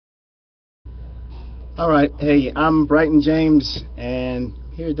All right, hey, I'm Bryton James, and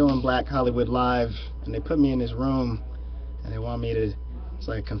here doing Black Hollywood Live, and they put me in this room, and they want me to, it's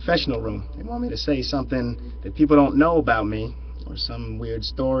like a confessional room. They want me to say something that people don't know about me, or some weird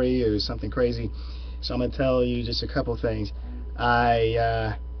story, or something crazy. So I'm gonna tell you just a couple things.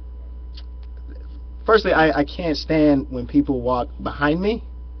 Firstly, I can't stand when people walk behind me.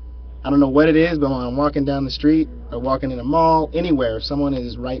 I don't know what it is, but when I'm walking down the street or walking in a mall, anywhere, if someone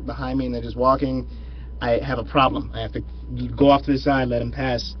is right behind me and they're just walking, I have a problem. I have to go off to the side, let them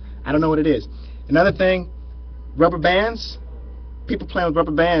pass. I don't know what it is. Another thing, rubber bands. People playing with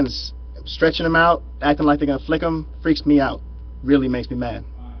rubber bands, stretching them out, acting like they're gonna flick them, freaks me out. Really makes me mad.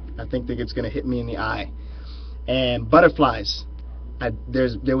 I think that it's gonna hit me in the eye. And butterflies.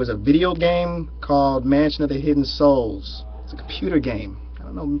 There was a video game called Mansion of the Hidden Souls. It's a computer game. I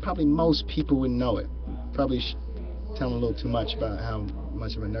don't know, probably most people would know it. Probably telling a little too much about how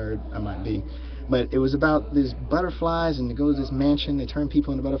much of a nerd I might be. But it was about these butterflies, and they go to this mansion, they turn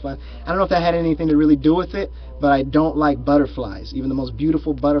people into butterflies. I don't know if that had anything to really do with it, but I don't like butterflies. Even the most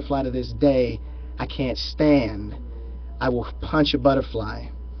beautiful butterfly to this day, I can't stand. I will punch a butterfly.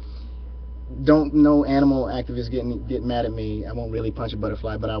 Don't no animal activists get mad at me. I won't really punch a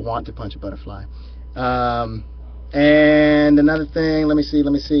butterfly, but I want to punch a butterfly. And another thing, let me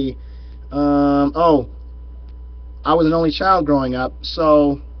see. Oh, I was an only child growing up,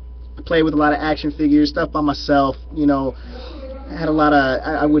 so I played with a lot of action figures, stuff by myself. You know, I had a lot of.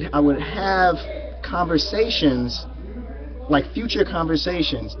 I would have conversations, like future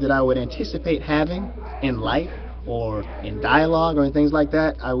conversations that I would anticipate having in life or in dialogue or in things like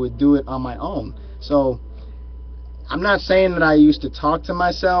that. I would do it on my own. So I'm not saying that I used to talk to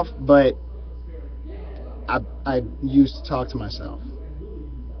myself, but I used to talk to myself.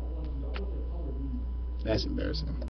 That's embarrassing.